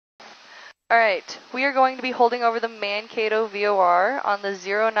Alright, we are going to be holding over the Mankato VOR on the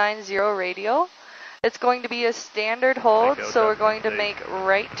 090 radio. It's going to be a standard hold, so we're going to make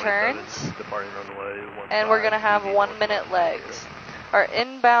right turns, and we're going to have 1 minute legs. Our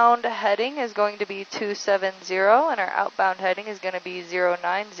inbound heading is going to be 270, and our outbound heading is going to be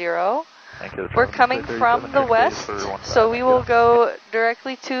 090. We're coming from the west, so we will go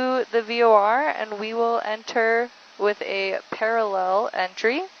directly to the VOR, and we will enter with a parallel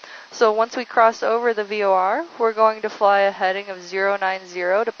entry. So once we cross over the VOR, we're going to fly a heading of 090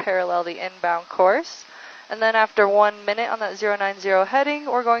 to parallel the inbound course. And then after 1 minute on that 090 heading,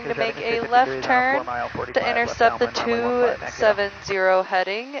 we're going to make a left turn to intercept the 270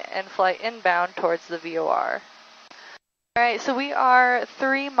 heading and fly inbound towards the VOR. Alright, so we are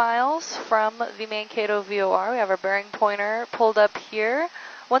 3 miles from the Mankato VOR. We have our bearing pointer pulled up here.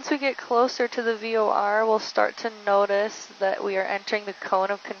 Once we get closer to the VOR, we'll start to notice that we are entering the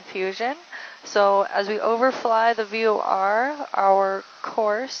cone of confusion. So as we overfly the VOR, our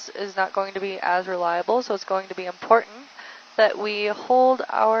course is not going to be as reliable, so it's going to be important that we hold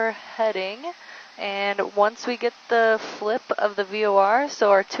our heading. And once we get the flip of the VOR,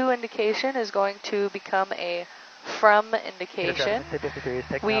 so our to indication is going to become a from indication,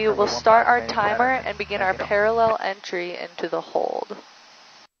 we will start our timer and begin our parallel entry into the hold.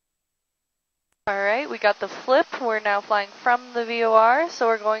 Alright, we got the flip. We're now flying from the VOR, so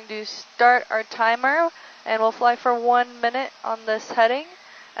we're going to start our timer, and we'll fly for 1 minute on this heading,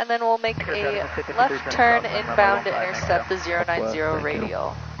 and then we'll make a left turn inbound to intercept the 090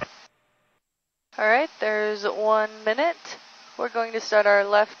 radio. Alright, there's 1 minute. We're going to start our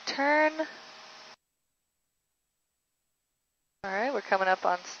left turn. Alright, we're coming up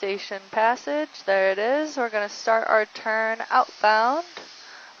on station passage. There it is. We're going to start our turn outbound.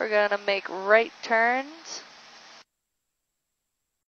 We're going to make right turns.